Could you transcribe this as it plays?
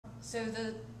So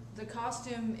the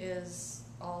costume is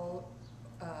all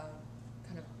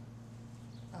kind of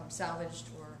salvaged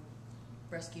or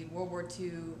rescued World War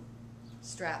II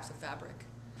straps of fabric,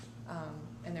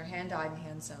 and they're hand dyed and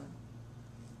hand sewn.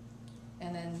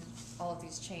 And then all of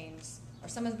these chains, or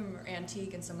some of them are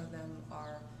antique, and some of them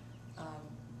are,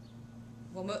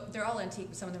 well, they're all antique,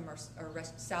 but some of them are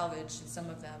salvaged, and some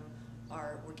of them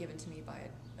were given to me by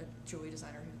a jewelry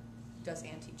designer who does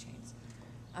antique chains.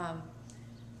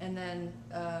 And then,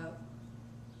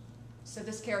 so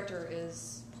this character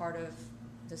is part of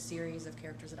the series of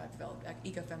characters that I've developed,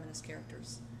 ecofeminist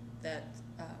characters that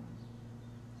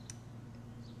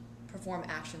perform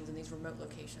actions in these remote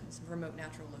locations, remote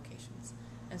natural locations.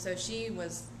 And so she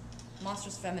was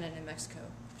monstrous feminine in Mexico.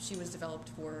 She was developed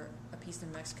for a piece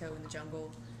in Mexico in the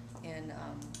jungle in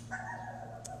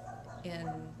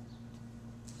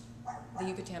the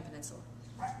Yucatan Peninsula.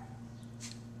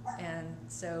 And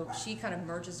so she kind of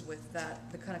merges with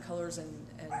that, the kind of colors and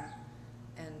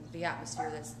the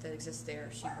atmosphere that exists there.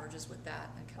 She merges with that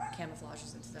and kind of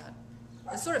camouflages into that.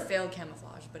 It's sort of failed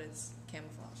camouflage, but it's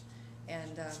camouflage.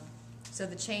 And so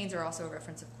the chains are also a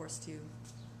reference, of course, to, you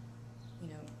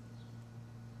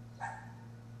know,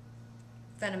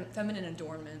 feminine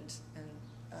adornment and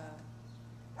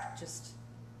just,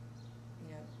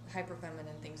 you know, hyper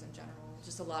feminine things in general.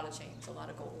 Just a lot of chains, a lot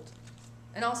of gold.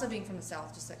 And also being from the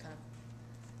South, just that kind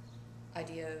of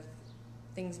idea of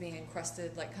things being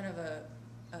encrusted, like kind of a,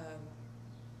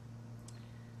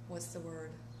 what's the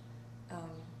word?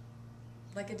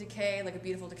 Like a decay, like a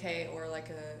beautiful decay, or like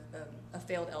a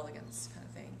failed elegance kind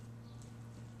of thing.